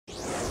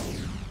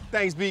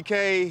Thanks,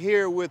 BK.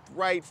 Here with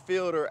right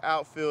fielder,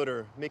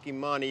 outfielder,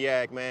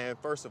 Moniak, man.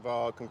 First of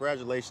all,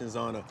 congratulations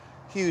on a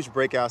huge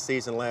breakout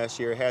season last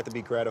year. It had to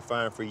be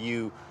gratifying for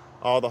you.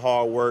 All the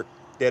hard work,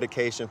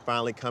 dedication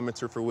finally coming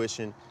to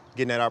fruition,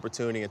 getting that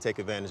opportunity and take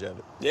advantage of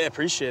it. Yeah,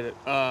 appreciate it.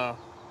 Yeah,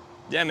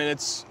 man,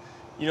 it's,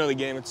 the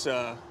game, it's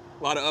a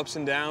lot of ups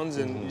and downs,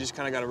 and you just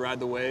kind of got to ride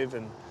the wave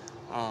and,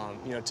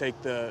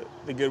 take the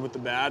good with the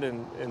bad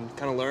and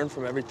kind of learn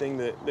from everything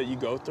that you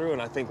go through.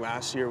 And I think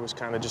last year was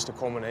kind of just a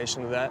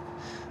culmination of that.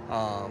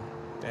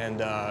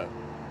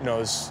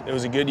 It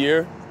was a good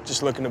year,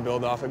 just looking to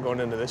build off it going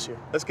into this year.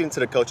 Let's get into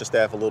the coaching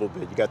staff a little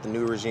bit. You got the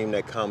new regime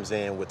that comes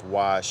in with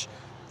Wash.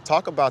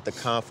 Talk about the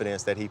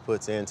confidence that he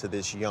puts into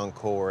this young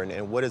core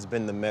and what has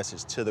been the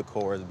message to the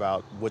core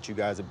about what you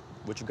guys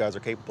are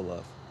capable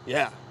of.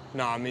 Yeah,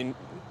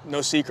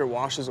 no secret,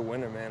 Wash is a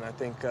winner, man. I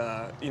think,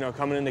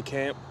 coming into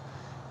camp,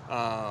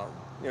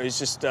 he's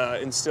just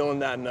instilling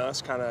that in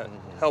us, kind of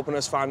helping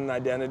us find an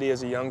identity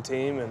as a young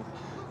team. And,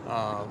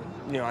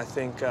 I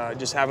think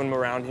just having him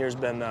around here has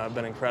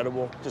been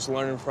incredible, just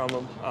learning from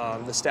him.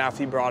 The staff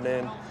he brought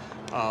in,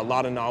 a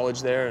lot of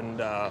knowledge there and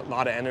a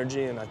lot of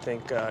energy, and I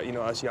think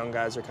us young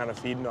guys are kind of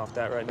feeding off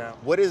that right now.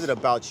 What is it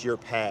about your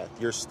path,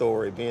 your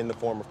story, being the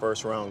former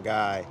first-round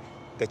guy,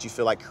 that you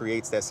feel like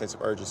creates that sense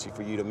of urgency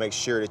for you to make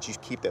sure that you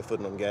keep that foot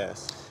on the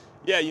gas?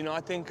 Yeah,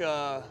 I think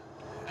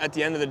at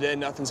the end of the day,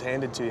 nothing's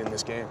handed to you in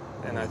this game,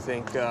 and I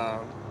think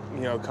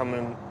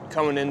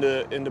coming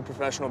into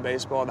professional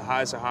baseball, the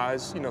highs of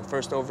highs,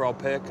 first overall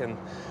pick, and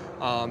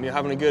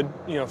having a good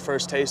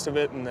first taste of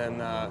it, and then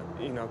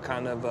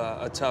kind of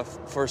a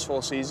tough first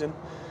full season,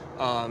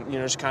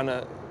 just kind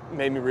of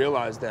made me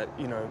realize that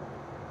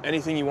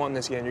anything you want in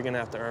this game, you're going to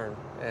have to earn.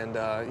 And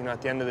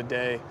at the end of the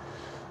day,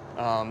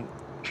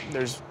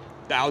 there's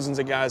thousands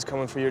of guys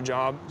coming for your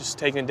job. Just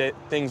taking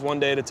things one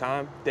day at a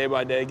time, day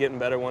by day, getting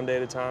better one day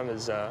at a time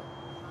is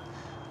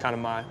kind of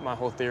my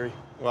whole theory.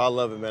 Well, I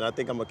love it, man. I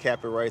think I'm going to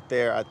cap it right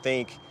there. I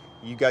think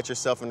you got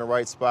yourself in the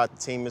right spot.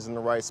 The team is in the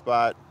right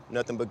spot.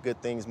 Nothing but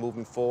good things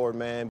moving forward, man.